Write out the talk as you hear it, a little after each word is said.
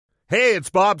Hey, it's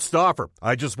Bob Stauffer.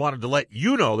 I just wanted to let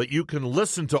you know that you can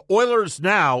listen to Oilers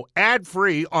Now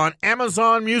ad-free on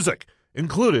Amazon Music,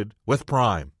 included with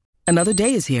Prime. Another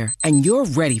day is here, and you're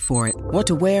ready for it. What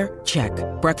to wear? Check.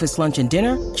 Breakfast, lunch, and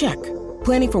dinner? Check.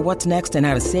 Planning for what's next and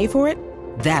how to save for it?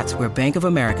 That's where Bank of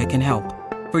America can help.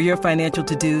 For your financial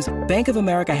to-dos, Bank of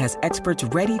America has experts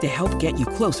ready to help get you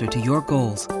closer to your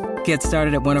goals. Get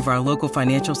started at one of our local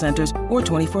financial centers or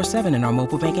 24/7 in our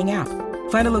mobile banking app.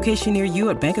 Find a location near you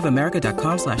at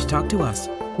bankofamerica.com/talktous.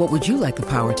 What would you like the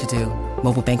power to do?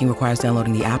 Mobile banking requires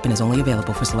downloading the app and is only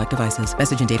available for select devices.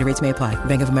 Message and data rates may apply.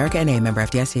 Bank of America N.A., member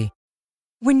FDIC.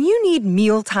 When you need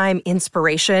mealtime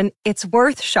inspiration, it's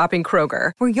worth shopping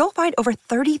Kroger, where you'll find over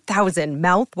 30,000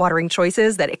 mouth-watering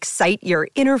choices that excite your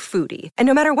inner foodie. And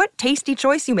no matter what tasty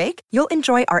choice you make, you'll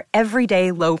enjoy our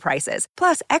everyday low prices,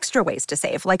 plus extra ways to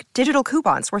save, like digital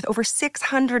coupons worth over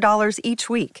 $600 each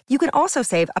week. You can also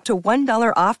save up to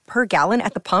 $1 off per gallon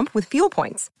at the pump with fuel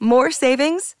points. More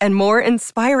savings and more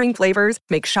inspiring flavors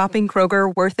make shopping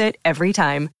Kroger worth it every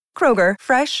time. Kroger,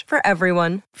 fresh for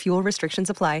everyone. Fuel restrictions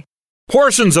apply.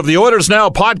 Portions of the Oilers Now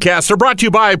podcast are brought to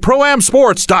you by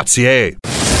ProAmSports.ca.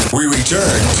 We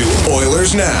return to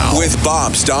Oilers Now with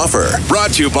Bob Stauffer.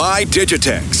 Brought to you by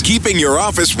Digitex. Keeping your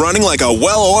office running like a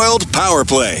well-oiled power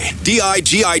play.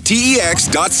 Digitex.ca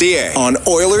on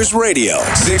Oilers Radio.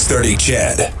 630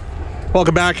 CHED.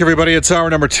 Welcome back, everybody. It's hour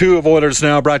number 2 of Oilers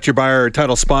Now, brought to you by our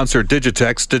title sponsor,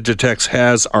 Digitex. Digitex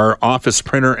has our office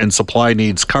printer and supply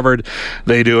needs covered.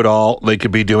 They do it all. They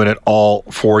could be doing it all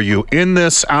for you. In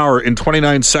this hour, in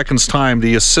 29 seconds' time,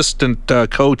 the assistant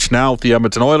coach now at the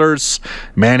Edmonton Oilers,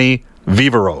 Manny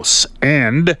Viveros.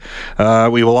 And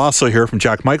we will also hear from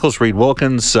Jack Michaels, Reed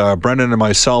Wilkins, Brendan and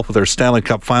myself with our Stanley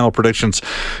Cup final predictions.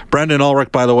 Brendan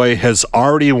Ulrich, by the way, has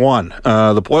already won.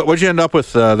 What did you end up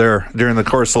with there during the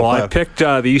course of the I picked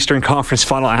the Eastern Conference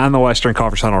final and the Western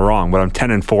Conference final wrong, but I'm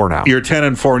 10-4 now. You're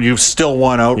 10-4, and you've still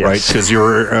won outright because you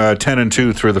were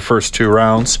 10-2 through the first 2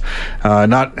 rounds.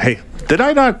 Did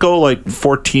I not go like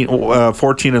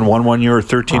 14-1 one year or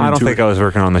 13-2? I don't think I was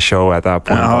working on the show at that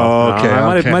point. Oh, okay. I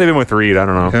might have been with Reed. I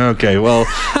don't know. Okay, well,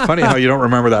 funny how you don't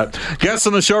remember that. Guests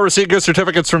on the show receive gift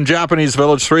certificates from Japanese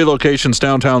Village, 3 locations,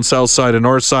 downtown, south side, and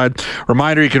north side.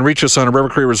 Reminder, you can reach us on a River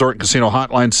Cree Resort and Casino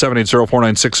hotline,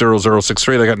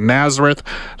 780-496-0063. They got Nazareth,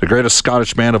 the greatest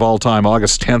Scottish band of all time,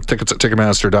 August 10th. Tickets at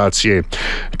Ticketmaster.ca.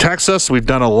 Text us. We've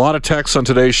done a lot of texts on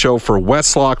today's show for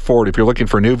Westlock Ford. If you're looking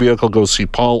for a new vehicle, go see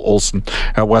Paul Olson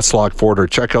at Westlock Ford, or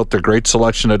check out their great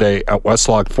selection today at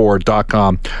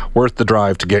westlockford.com. Worth the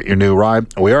drive to get your new ride.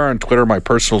 We are on Twitter. My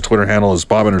personal Twitter handle is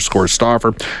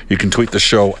Bob_Stauffer. You can tweet the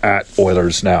show at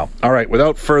Oilers Now. All right,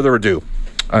 without further ado,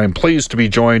 I am pleased to be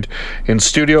joined in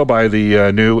studio by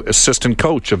the new assistant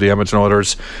coach of the Edmonton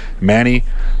Oilers, Manny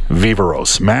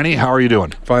Viveros. Manny, how are you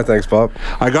doing? Fine, thanks, Bob.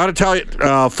 I got to tell you,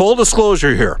 full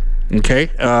disclosure here. Okay,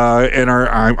 and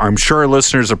I'm sure our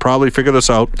listeners have probably figured this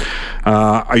out.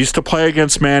 I used to play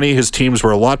against Manny. His teams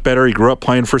were a lot better. He grew up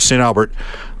playing for St. Albert.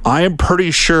 I am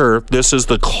pretty sure this is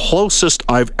the closest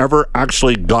I've ever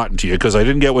actually gotten to you, because I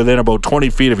didn't get within about 20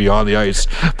 feet of you on the ice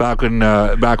back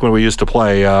when we used to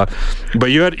play. But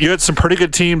you had some pretty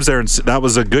good teams there, and that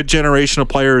was a good generation of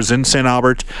players in St.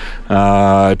 Albert.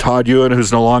 Todd Ewan,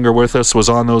 who's no longer with us, was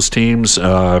on those teams.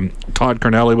 Todd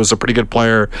Cornelli was a pretty good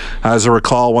player. As I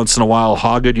recall, once in a while,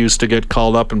 Hoggett used to get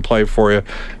called up and play for you.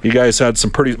 You guys had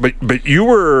some pretty... But you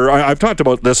were... I've talked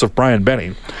about this with Brian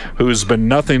Benning, who's been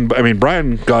nothing... I mean,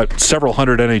 Brian got several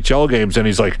hundred NHL games, and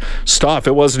he's like, Staff,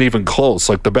 it wasn't even close.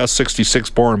 Like, the best 66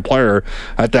 born player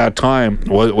at that time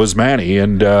was Manny,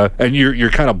 and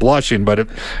you're kind of blushing, but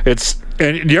it's...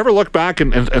 And do you ever look back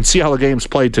and see how the game's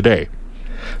played today?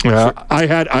 I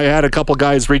had a couple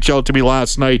guys reach out to me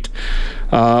last night.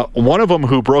 One of them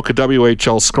who broke a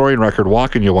WHL scoring record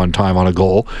walking you one time on a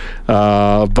goal.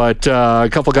 But a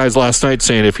couple guys last night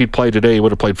saying if he'd played today, he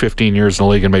would have played 15 years in the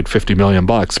league and made $50 million.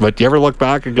 But do you ever look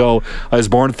back and go, I was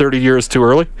born 30 years too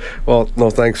early? Well,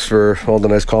 no, thanks for all the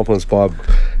nice compliments, Bob.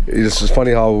 It's just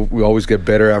funny how we always get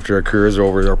better after our careers are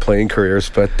over, our playing careers.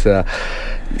 But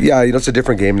yeah, it's a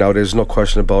different game now. There's no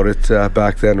question about it.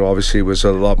 Back then, obviously, it was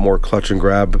a lot more clutch and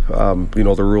grab.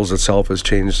 The rules itself has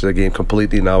changed the game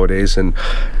completely nowadays. And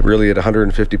really, at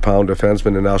 150-pound defenseman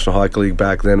in the National Hockey League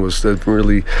back then was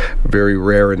really very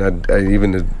rare. And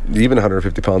even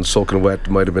 150 pounds soaking wet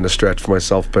might have been a stretch for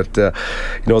myself. But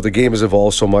the game has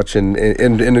evolved so much in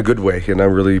a good way, and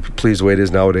I'm really pleased the way it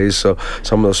is nowadays. So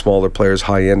some of the smaller players,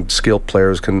 high-end skilled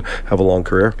players, can have a long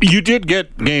career. You did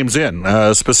get games in,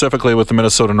 specifically with the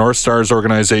Minnesota North Stars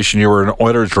organization. You were an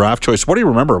Oilers draft choice. What do you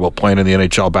remember about playing in the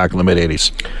NHL back in the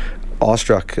mid-'80s?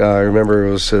 awestruck. I remember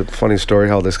it was a funny story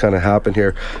how this kind of happened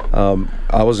here.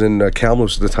 I was in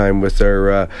Kamloops at the time with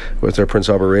our Prince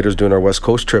Albert Raiders doing our West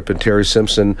Coast trip, and Terry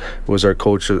Simpson was our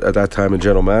coach at that time and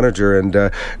general manager,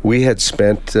 and we had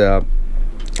spent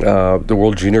the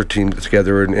World Junior team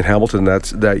together in Hamilton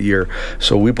that year.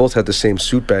 So we both had the same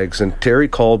suit bags, and Terry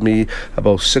called me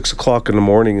about 6 o'clock in the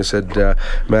morning and said,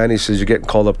 man, he says, you're getting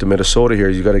called up to Minnesota here.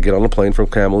 You got to get on a plane from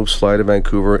Kamloops, fly to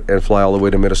Vancouver, and fly all the way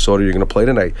to Minnesota. You're going to play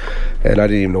tonight. And I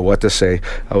didn't even know what to say.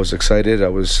 I was excited. I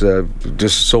was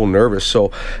just so nervous.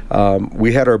 So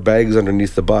we had our bags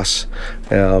underneath the bus,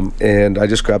 and I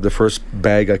just grabbed the first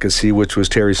bag I could see, which was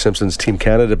Terry Simpson's Team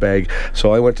Canada bag.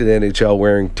 So I went to the NHL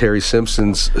wearing Terry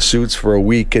Simpson's suits for a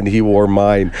week, and he wore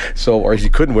mine. Or he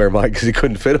couldn't wear mine because he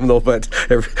couldn't fit him though. But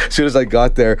as soon as I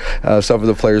got there, some of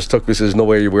the players took me and says, no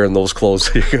way you're wearing those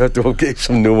clothes. You're going to have to get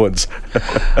some new ones.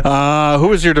 Who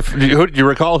was do you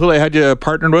recall who they had you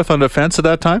partnered with on defense at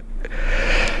that time?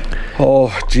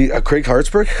 Oh, gee, Craig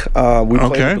Hartsburg. We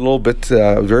played a little bit.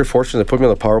 I was very fortunate. They put me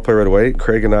on the power play right away.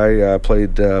 Craig and I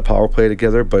played power play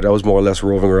together, but I was more or less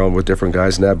roving around with different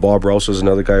guys. And that Bob Rouse was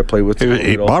another guy I played with.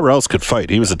 Bob Rouse could fight.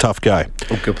 He was a tough guy.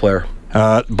 Good player.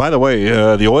 By the way,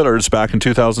 the Oilers back in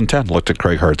 2010 looked at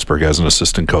Craig Hartsburg as an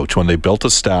assistant coach when they built a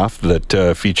staff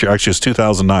that featured, actually it was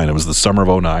 2009, it was the summer of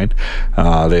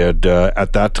 2009. They had,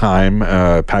 at that time,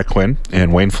 Pat Quinn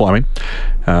and Wayne Fleming.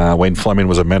 Wayne Fleming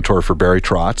was a mentor for Barry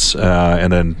Trotz,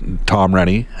 and then Tom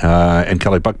Rennie and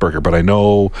Kelly Buchberger. But I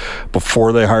know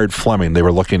before they hired Fleming, they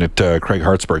were looking at Craig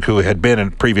Hartsburg, who had been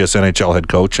a previous NHL head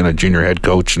coach and a junior head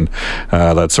coach and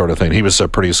that sort of thing. He was a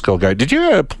pretty skilled guy. Did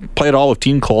you play at all with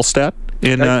Dean Kolstad?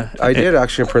 I did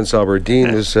actually in Prince Albert.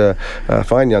 Dean was a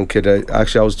fine young kid. I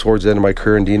was towards the end of my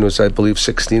career, and Dean was, I believe,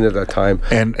 16 at that time.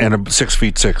 And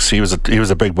 6'6". He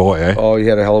was a big boy, eh? Oh, he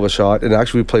had a hell of a shot. And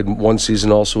actually, we played one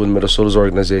season also in Minnesota's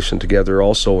organization together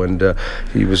also. And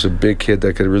he was a big kid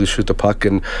that could really shoot the puck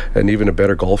and even a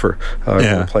better golfer.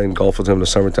 Playing golf with him in the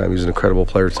summertime. He was an incredible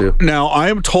player too. Now, I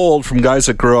am told from guys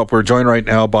that grew up, we're joined right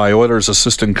now by Oilers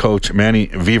assistant coach Manny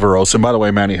Viveros. And by the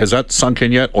way, Manny, has that sunk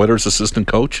in yet? Oilers assistant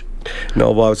coach?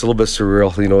 No, Bob, it's a little bit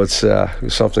surreal. You know, it's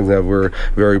something that we're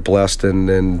very blessed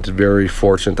and very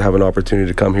fortunate to have an opportunity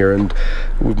to come here. And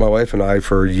my wife and I,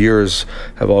 for years,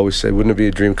 have always said, wouldn't it be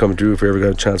a dream come true if we ever got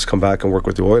a chance to come back and work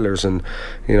with the Oilers? And,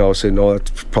 you know, I said, no,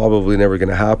 that's probably never going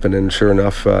to happen. And sure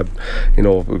enough, you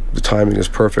know, the timing is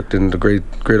perfect and a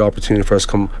great opportunity for us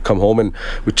to come home. And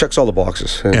we checks all the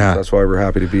boxes. And that's why we're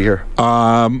happy to be here.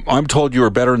 I'm told you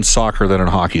were better in soccer than in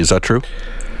hockey. Is that true?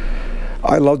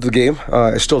 I love the game.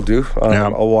 I still do.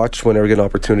 I'll watch whenever I get an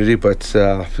opportunity, but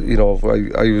you know,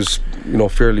 I was, you know,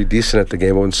 fairly decent at the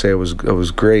game. I wouldn't say I was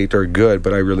great or good,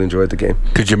 but I really enjoyed the game.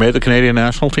 Could you make the Canadian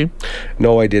national team?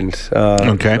 No, I didn't.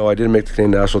 Okay. No, I didn't make the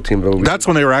Canadian national team. But that's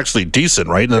when they were actually decent,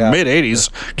 right? In the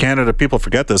mid-'80s, Canada, people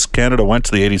forget this, Canada went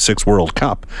to the 86 World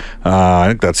Cup. I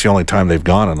think that's the only time they've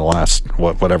gone in the last,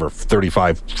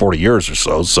 35, 40 years or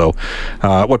so. So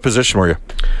what position were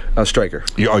you? Striker.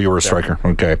 You were a striker.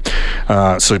 Okay.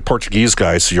 So Portuguese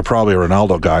guy, so you're probably a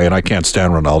Ronaldo guy, and I can't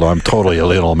stand Ronaldo. I'm totally a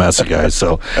little Messi guy.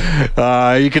 So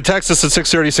you can text us at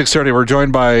 630-630. We're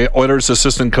joined by Oilers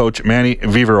assistant coach Manny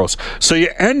Viveros. So you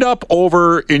end up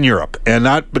over in Europe, and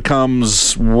that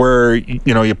becomes where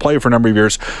you play for a number of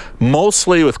years,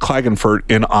 mostly with Klagenfurt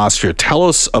in Austria. Tell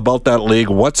us about that league.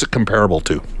 What's it comparable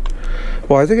to?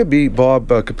 Well, I think it'd be, Bob,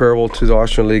 comparable to the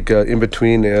Austrian League, in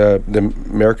between the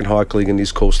American Hockey League and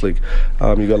East Coast League.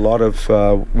 You got a lot of,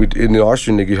 in the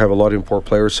Austrian League, you have a lot of import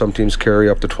players. Some teams carry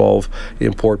up to 12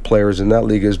 import players, and that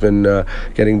league has been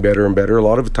getting better and better. A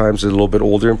lot of the times, it's a little bit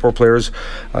older import players,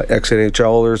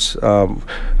 ex-NHLers,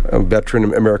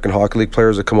 veteran American Hockey League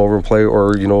players that come over and play,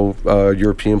 or,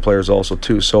 European players also,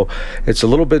 too. So it's a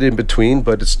little bit in between,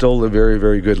 but it's still a very,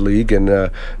 very good league, and,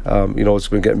 it's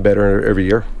been getting better every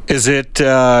year. Is it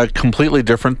completely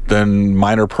different than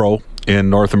minor pro in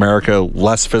North America?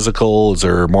 Less physical? Is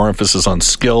there more emphasis on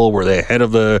skill? Were they ahead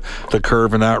of the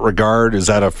curve in that regard? Is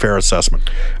that a fair assessment?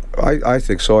 I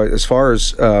think so. As far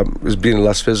as being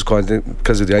less physical, I think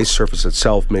because of the ice surface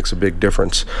itself makes a big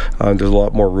difference. There's a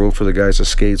lot more room for the guys to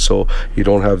skate, so you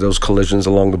don't have those collisions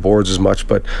along the boards as much.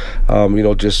 But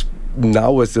just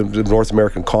now with the North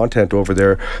American content over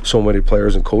there, so many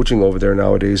players and coaching over there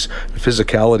nowadays, the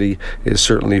physicality is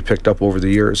certainly picked up over the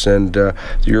years. And the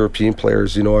European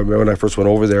players, I remember when I first went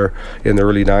over there in the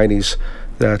early 90s,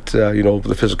 that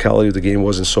the physicality of the game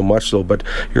wasn't so much so. But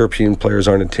European players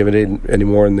aren't intimidated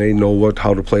anymore, and they know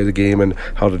how to play the game and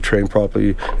how to train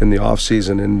properly in the off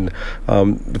season. And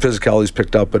the physicality's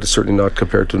picked up, but it's certainly not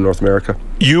compared to North America.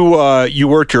 You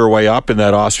worked your way up in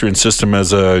that Austrian system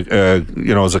as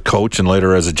a coach and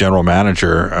later as a general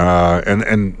manager,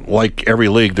 and like every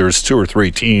league, there's 2 or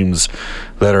 3 teams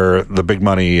that are the big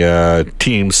money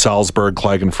teams. Salzburg,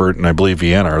 Klagenfurt, and I believe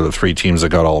Vienna are the 3 teams that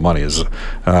got all the money.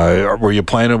 Were you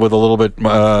playing it with a little bit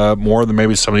more than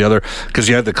maybe some of the other? Because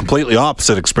you had the completely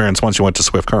opposite experience once you went to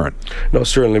Swift Current. No,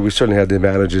 certainly. We certainly had the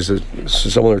advantages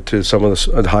similar to some of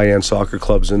the high-end soccer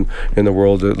clubs in the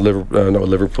world, not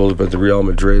Liverpool, but the Real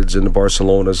Madrids and the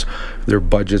Barcelonas. Their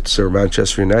budgets, or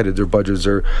Manchester United, their budgets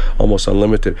are almost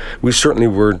unlimited. We certainly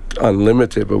weren't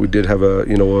unlimited, but we did have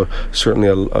certainly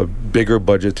a bigger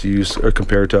budget to use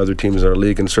compared to other teams in our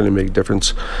league, and certainly make a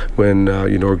difference when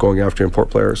we're going after import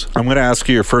players. I'm going to ask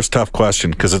you your first tough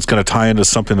question because it's going to tie into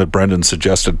something that Brendan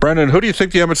suggested. Brendan, who do you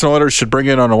think the Edmonton Oilers should bring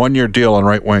in on a 1-year deal on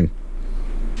right wing?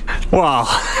 Well,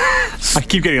 I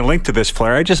keep getting linked to this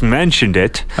player. I just mentioned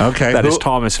it. Okay, that is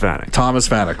Thomas Vanek. Thomas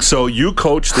Vanek. So you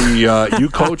coached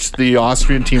the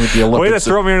Austrian team at the Olympics. Way to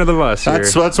throw me under the bus.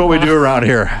 That's what we do around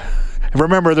here.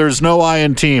 Remember, there's no I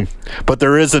in team, but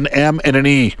there is an M and an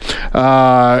E.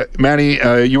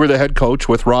 Manny, you were the head coach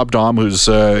with Rob Daum, who's,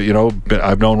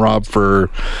 I've known Rob for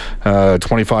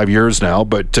 25 years now,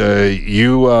 but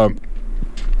you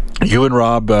and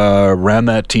Rob ran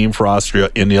that team for Austria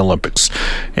in the Olympics.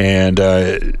 And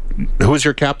who was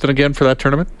your captain again for that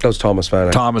tournament? That was Thomas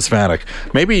Vanek. Thomas Vanek.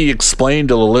 Maybe explain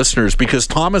to the listeners, because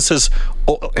Thomas has...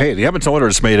 the Edmonton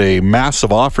Oilers made a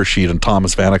massive offer sheet on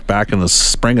Thomas Vanek back in the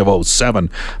spring of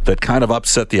 2007 that kind of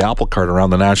upset the apple cart around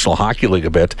the National Hockey League a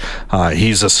bit.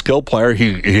 He's a skill player.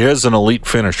 He is an elite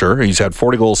finisher. He's had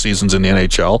 40-goal seasons in the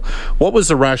NHL. What was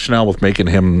the rationale with making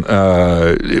him...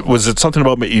 was it something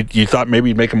about... You thought maybe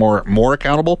you'd make him more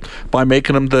accountable by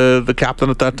making him the captain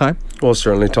at that time? Well,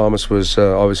 certainly. Thomas was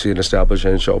obviously an established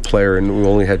NHL player, and we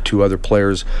only had 2 other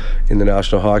players in the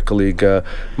National Hockey League,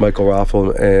 Michael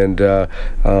Raffel and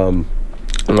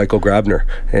Michael Grabner.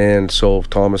 And so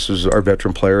Thomas was our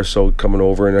veteran player, so coming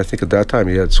over, and I think at that time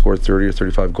he had scored 30 or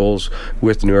 35 goals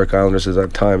with the New York Islanders at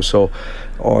that time. So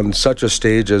on such a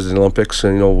stage as the Olympics,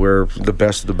 and where the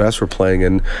best of the best were playing,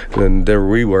 and there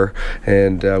we were,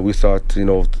 and we thought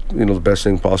the best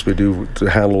thing possibly do to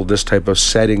handle this type of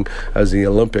setting as the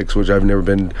Olympics, which I've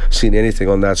never seen anything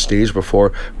on that stage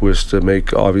before, was to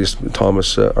make obvious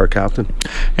Thomas our captain.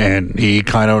 And he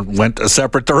kind of went a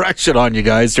separate direction on you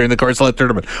guys during the course of that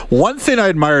tournament. One thing I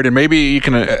admired, and maybe you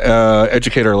can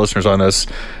educate our listeners on this,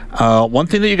 one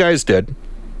thing that you guys did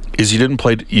is you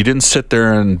didn't sit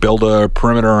there and build a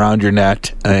perimeter around your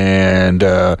net. And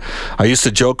I used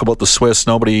to joke about the Swiss.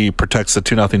 Nobody protects the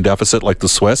 2-0 deficit like the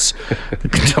Swiss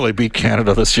until they beat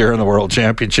Canada this year in the World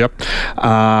Championship.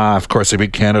 Of course, they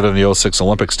beat Canada in the 2006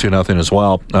 Olympics 2-0 as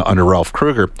well under Ralph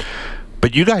Kruger.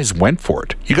 But you guys went for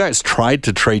it. You guys tried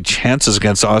to trade chances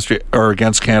against Austria or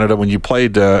against Canada when you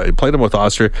played them with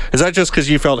Austria. Is that just because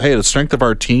you felt, hey, the strength of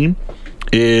our team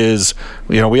is,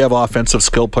 we have offensive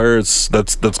skill players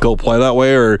that's go play that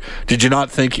way? Or did you not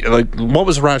think, what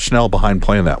was the rationale behind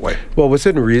playing that way? Well,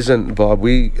 within reason, Bob,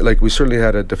 we certainly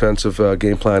had a defensive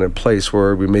game plan in place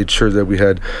where we made sure that we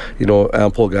had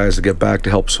ample guys to get back to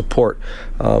help support,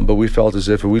 but we felt as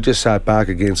if we just sat back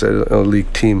against a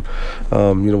league team,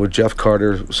 with Jeff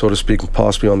Carter, so to speak,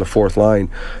 possibly on the 4th line.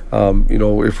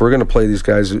 If we're going to play these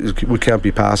guys, we can't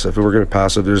be passive. If we're going to be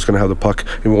passive, they're just going to have the puck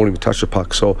and we won't even touch the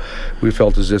puck. So we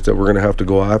felt as if that we're going to have to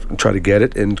go out and try to get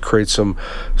it and create some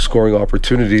scoring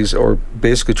opportunities, or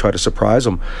basically try to surprise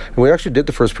them. And we actually did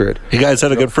the first period. You guys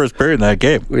had a good first period in that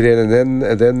game. We did,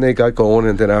 and then they got going,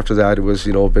 and then after that it was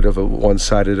a bit of a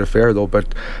one-sided affair though.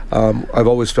 But I've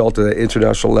always felt at the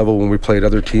international level, when we played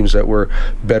other teams that were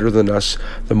better than us,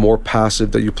 the more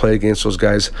passive that you play against those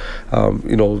guys,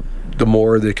 the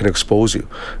more they can expose you.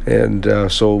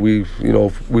 And so we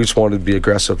just wanted to be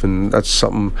aggressive, and that's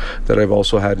something that I've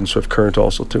also had in Swift Current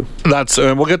also too. That's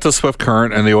we'll get to Swift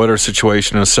Current and the Oilers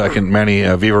situation in a second. Manny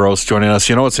Viveros joining us.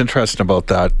 What's interesting about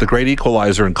that? The great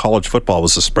equalizer in college football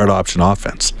was the spread option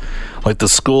offense. Like the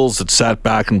schools that sat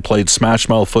back and played smash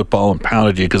mouth football and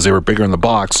pounded you because they were bigger in the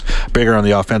box, bigger on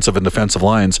the offensive and defensive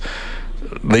lines.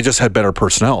 they just had better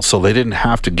personnel, so they didn't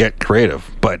have to get creative.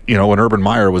 But when Urban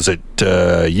Meyer was at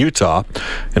Utah,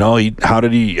 how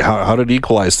did he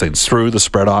equalize things through the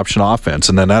spread option offense,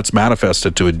 and then that's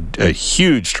manifested to a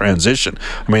huge transition.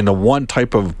 I mean, the one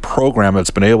type of program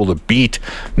that's been able to beat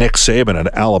Nick Saban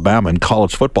at Alabama in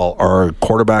college football are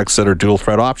quarterbacks that are dual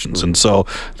threat options, and so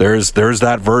there's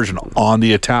that version on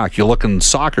the attack. You look in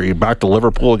soccer, you back to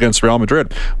Liverpool against Real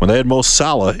Madrid when they had Mo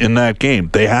Salah in that game,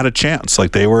 they had a chance.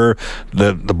 Like they were,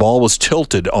 the ball was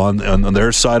tilted on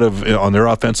their side on their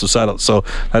offensive side. So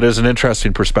that is an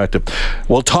interesting perspective.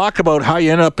 We'll talk about how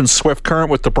you end up in Swift Current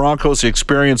with the Broncos, the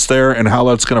experience there, and how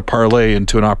that's going to parlay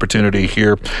into an opportunity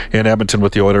here in Edmonton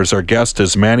with the Oilers. Our guest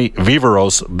is Manny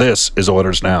Viveros. This is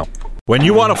Oilers Now. When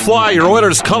you want to fly your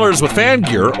Oilers colors with fan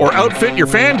gear or outfit your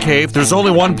fan cave, there's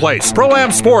only one place: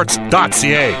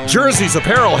 ProAmSports.ca. Jerseys,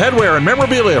 apparel, headwear, and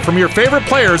memorabilia from your favorite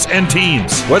players and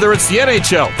teams. Whether it's the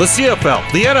NHL, the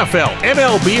CFL, the NFL,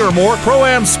 MLB, or more,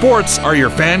 Pro-Am Sports are your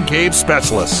fan cave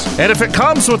specialists. And if it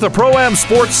comes with a Pro-Am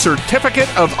Sports Certificate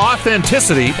of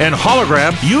Authenticity and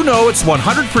hologram, you know it's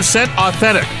 100%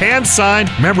 authentic,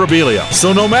 hand-signed memorabilia.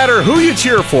 So no matter who you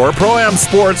cheer for, Pro-Am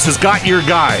Sports has got your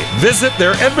guy. Visit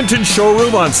their Edmonton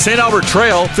showroom on St. Albert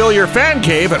Trail. Fill your fan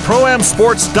cave at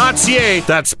ProAmSports.ca.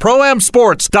 That's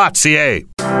ProAmSports.ca.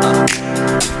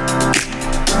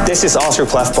 This is Oscar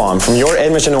Clefbaum from your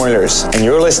Edmonton Oilers, and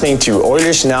you're listening to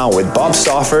Oilers Now with Bob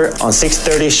Stauffer on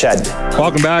 630 Shed.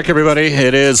 Welcome back, everybody.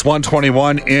 It is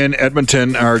 1:21 in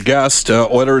Edmonton. Our guest,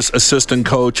 Oilers assistant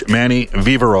coach Manny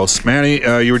Viveros. Manny,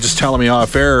 you were just telling me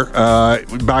off air,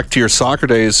 back to your soccer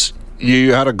days,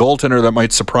 you had a goaltender that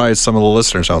might surprise some of the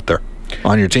listeners out there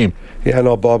on your team. Yeah,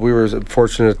 no, Bob, we were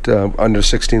fortunate under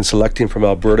 16 selecting from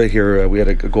Alberta here. We had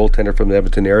a goaltender from the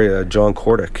Edmonton area, John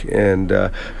Kordick, and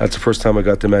that's the first time I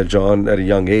got to meet John at a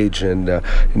young age, and an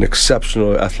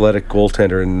exceptional athletic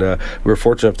goaltender, and we were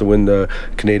fortunate enough to win the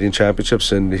Canadian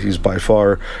Championships, and he's by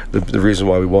far the reason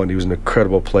why we won. He was an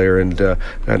incredible player, and I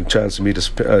had a chance to meet his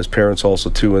parents also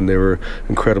too, and they were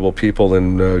incredible people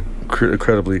and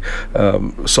incredibly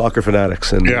soccer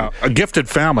fanatics. And yeah, a gifted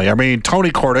family. I mean,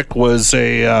 Tony Kordick was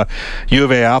a U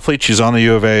of A athlete. She's on the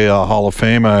U of A Hall of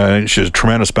Fame. She's a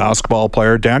tremendous basketball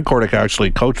player. Dan Kordick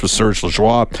actually coached with Serge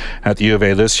Lajoie at the U of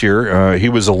A this year. He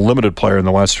was a limited player in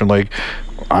the Western League.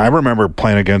 I remember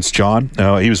playing against John.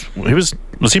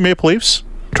 Was he Maple Leafs?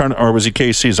 Or was he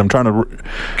KC's? I'm trying to...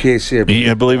 KC,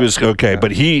 I believe it was okay,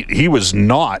 but he was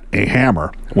not a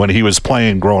hammer when he was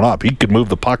playing growing up. He could move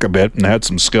the puck a bit and had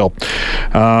some skill.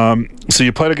 So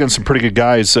you played against some pretty good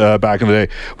guys back in the day.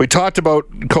 We talked about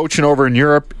coaching over in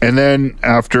Europe, and then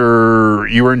after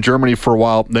you were in Germany for a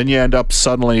while, then you end up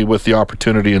suddenly with the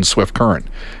opportunity in Swift Current.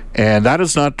 And that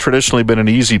has not traditionally been an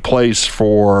easy place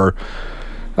for...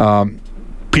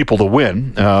 people to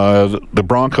win. The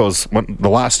Broncos, the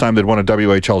last time they'd won a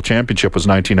WHL championship was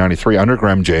 1993 under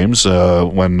Graham James,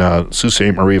 when Sault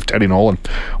Ste. Marie of Teddy Nolan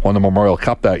won the Memorial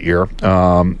Cup that year.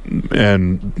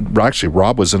 And actually,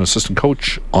 Rob was an assistant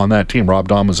coach on that team. Rob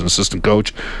Dahm was an assistant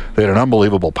coach. They had an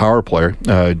unbelievable power player.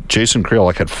 Jason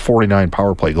Kriolek had 49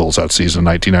 power play goals that season in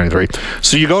 1993.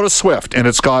 So you go to Swift, and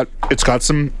it's got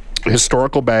some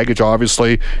historical baggage,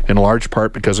 obviously, in large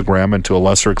part because of Graham, and to a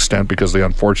lesser extent because of the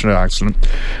unfortunate accident.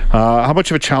 How much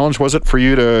of a challenge was it for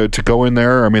you to go in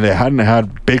there? I mean, they hadn't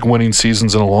had big winning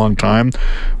seasons in a long time.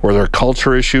 Were there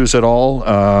culture issues at all?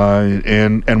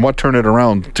 And what turned it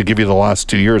around to give you the last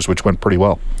 2 years, which went pretty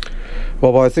well?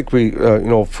 Well, I think we,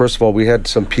 first of all, we had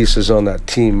some pieces on that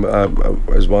team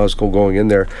as well as going in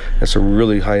there, and some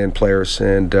really high-end players.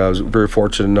 And I was very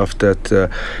fortunate enough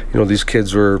that, these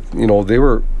kids were, they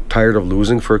were tired of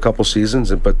losing for a couple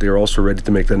seasons, but they were also ready to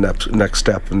make the next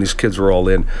step, and these kids were all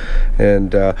in.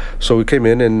 And so we came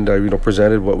in and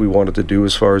presented what we wanted to do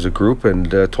as far as a group,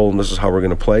 and told them this is how we're going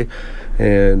to play.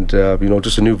 And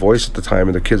just a new voice at the time,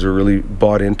 and the kids were really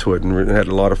bought into it and had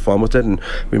a lot of fun with it, and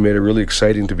we made it really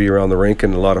exciting to be around the rink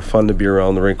and a lot of fun to be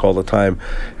around the rink all the time.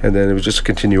 And then it was just a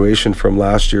continuation from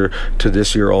last year to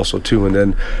this year also too, and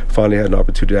then finally had an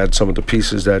opportunity to add some of the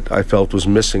pieces that I felt was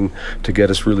missing to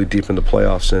get us really deep in the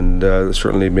playoffs, and it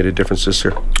certainly made a difference this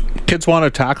year. Kids want to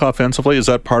attack offensively. Is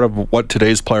that part of what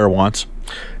today's player wants?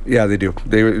 Yeah, they do.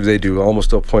 They do, almost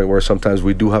to a point where sometimes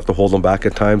we do have to hold them back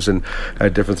at times and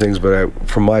at different things. But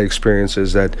from my experience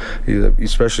is that,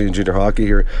 especially in junior hockey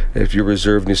here, if you're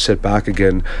reserved and you sit back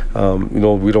again,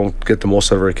 we don't get the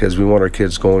most out of our kids. We want our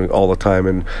kids going all the time.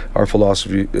 And our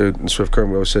philosophy in Swift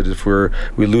Current, we always said, if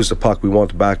we lose the puck, we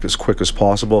want it back as quick as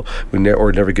possible.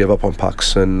 Or never give up on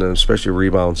pucks, and especially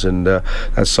rebounds. And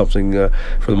that's something,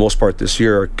 for the most part this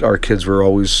year, our kids were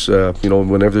always,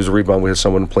 whenever there's a rebound, we had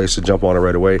someone in place to jump on it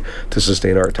right away. way to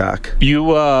sustain our attack.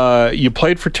 You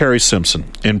played for Terry Simpson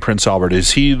in Prince Albert.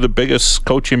 Is he the biggest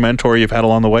coaching mentor you've had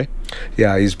along the way?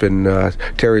 Yeah,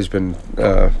 Terry's been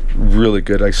really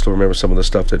good. I still remember some of the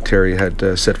stuff that Terry had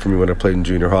said for me when I played in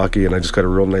junior hockey, and I just got a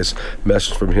real nice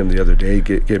message from him the other day.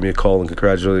 Gave me a call and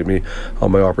congratulated me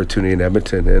on my opportunity in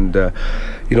Edmonton. And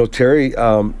Terry,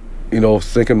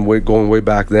 going way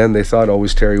back then, they thought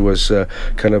always Terry was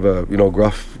kind of a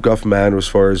gruff man as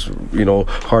far as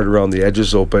hard around the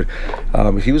edges though. But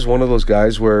he was one of those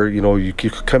guys where you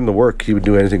could come to work, he would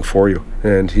do anything for you,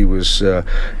 and he was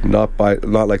not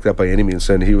like that by any means.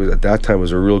 And he was at that time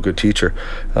was a real good teacher,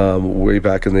 way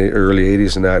back in the early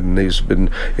 '80s and that. And he's been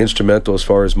instrumental as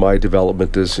far as my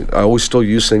development. I always still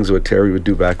use things that Terry would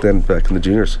do back in the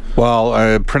juniors.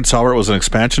 Well, Prince Albert was an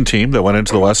expansion team that went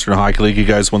into the Western Hockey League. You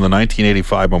guys won the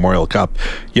 1985 Memorial Cup.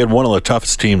 You had one of the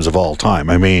toughest teams of all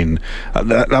time. I mean,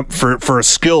 for a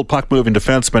skilled puck-moving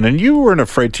defenseman, and you weren't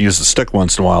afraid to use the stick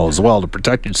once in a while as well to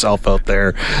protect yourself out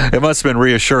there. It must have been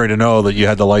reassuring to know that you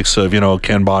had the likes of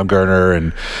Ken Baumgartner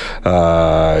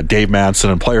and Dave Manson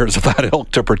and players of that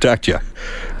ilk to protect you.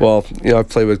 Well, I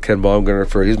played with Ken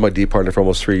Baumgartner he's my D partner for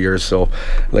almost 3 years. So,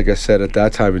 like I said, at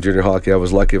that time in junior hockey, I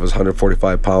was lucky. I was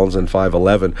 145 pounds and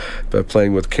 5'11". But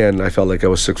playing with Ken, I felt like I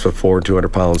was 6'4" and 200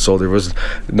 pounds. So there was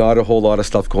not a whole lot of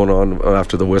stuff going on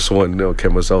after the whistle, and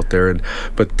Ken was out there.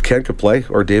 But Ken could play,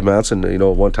 or Dave Manson,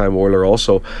 one time Oiler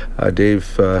also.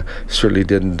 Dave certainly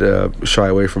didn't shy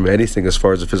away from anything as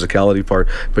far as the physicality part.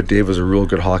 But Dave was a real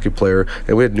good hockey player,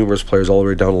 and we had numerous players all the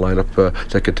way down the lineup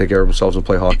that could take care of themselves and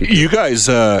play hockey. You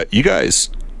guys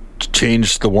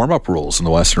changed the warm-up rules in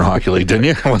the Western Hockey League, didn't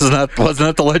you? Wasn't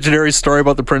that the legendary story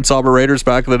about the Prince Albert Raiders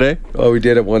back in the day? Oh, we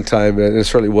did it one time, and it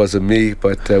certainly wasn't me,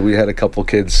 but we had a couple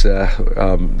kids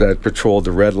that patrolled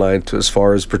the red line as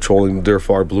far as patrolling their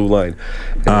far blue line.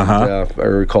 And, I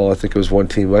recall, I think it was one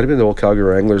team, might have been the old Calgary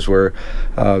Wranglers, where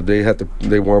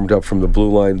they warmed up from the blue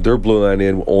line, their blue line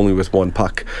in only with one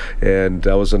puck, and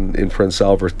that was in Prince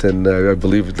Albert. And I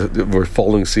believe the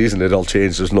following season it all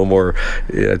changed. There's no more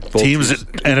teams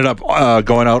ended up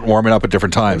going out and warming up at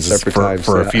different times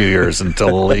for a few years until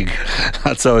the league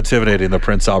got so intimidating. The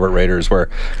Prince Albert Raiders were.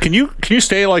 Can you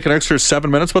stay like an extra 7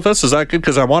 minutes with us? Is that good?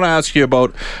 Because I want to ask you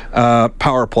about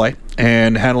power play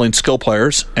and handling skill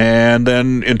players, and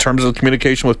then in terms of the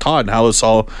communication with Todd and how this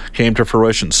all came to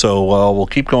fruition. So we'll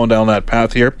keep going down that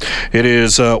path here. It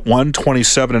is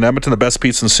 1:27 in Edmonton. The best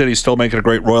pizza in the city, still making a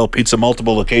great Royal Pizza,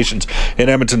 multiple locations in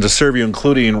Edmonton to serve you,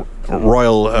 including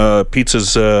Royal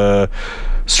Pizza's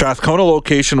Strathcona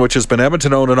location, which has been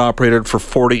Edmonton owned and operated for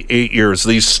 48 years.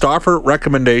 The Stauffer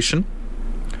recommendation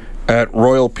at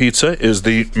Royal Pizza is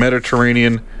the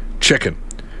Mediterranean chicken.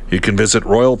 You can visit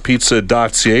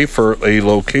royalpizza.ca for a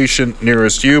location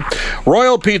nearest you.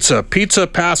 Royal Pizza, pizza,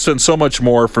 pasta, and so much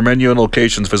more. For menu and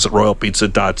locations, visit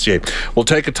royalpizza.ca. We'll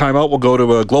take a time out. We'll go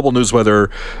to a global news weather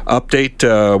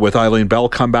update with Eileen Bell.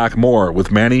 Come back more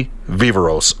with Manny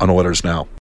Viveros on Oilers Now.